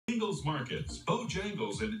Ingles Markets,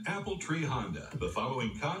 Bojangles, and Apple Tree Honda. The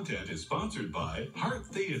following content is sponsored by Heart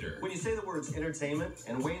Theater. When you say the words entertainment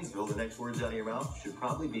and Waynesville, the next words out of your mouth should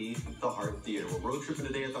probably be the Heart Theater. We're road tripping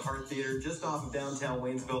today at the Heart Theater, just off of downtown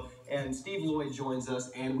Waynesville, and Steve Lloyd joins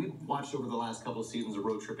us, and we've watched over the last couple of seasons of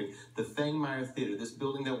road tripping the Fangmeyer Theater, this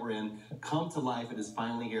building that we're in, come to life. It is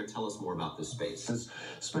finally here. Tell us more about this space. This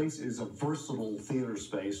space is a versatile theater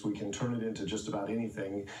space. We can turn it into just about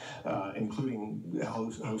anything, including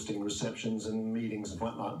hosting receptions and meetings and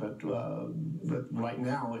whatnot. But right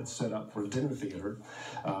now it's set up for dinner theater,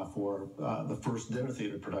 for the first dinner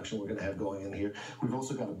theater production we're going to have going in here. We've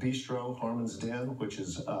also got a bistro, Harmon's Den, which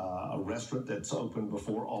is a restaurant that's open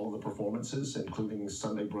before all of the performances, including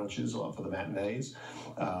Sunday brunches for the matinees.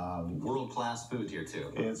 World-class food here,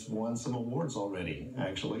 too. It's won some awards already,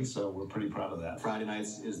 actually, so we're pretty proud of that. Friday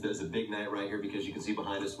nights there's a big night right here because you can see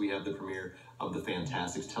behind us we have the premiere of The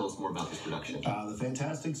Fantastics. Tell us more about this production. The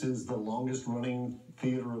Fantastics is the longest-running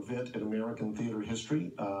theater event in American theater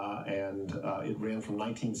history, and it ran from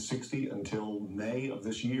 1960 until May of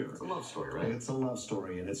this year. It's a love story, right? It's a love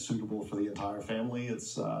story, and it's suitable for the entire family.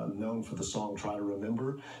 It's known for the song Try to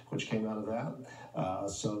Remember, which came out of that.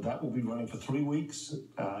 So that will be running for 3 weeks.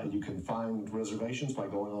 You can find reservations by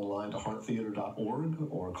going online to hearttheater.org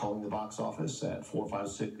or calling the box office at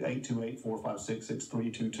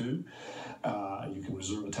 828-456-6322. You can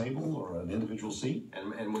reserve a table or an individual seat.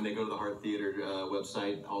 And when they go to the Heart Theater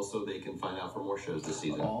website, also they can find out for more shows this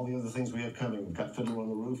season. All the other things we have coming. We've got Fiddler on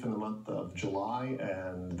the Roof in the month of July,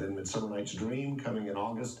 and then Midsummer Night's Dream coming in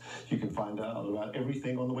August. You can find out about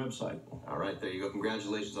everything on the website. All right, there you go.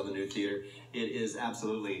 Congratulations on the new theater. It is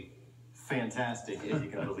absolutely fantastic, if you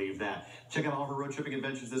can believe that. Check out all of our road tripping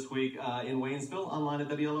adventures this week in Waynesville, online at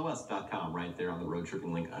WLOS.com, right there on the road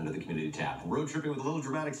tripping link under the community tab. Road tripping with a little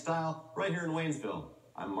dramatic style right here in Waynesville.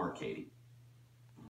 I'm Mark Cady.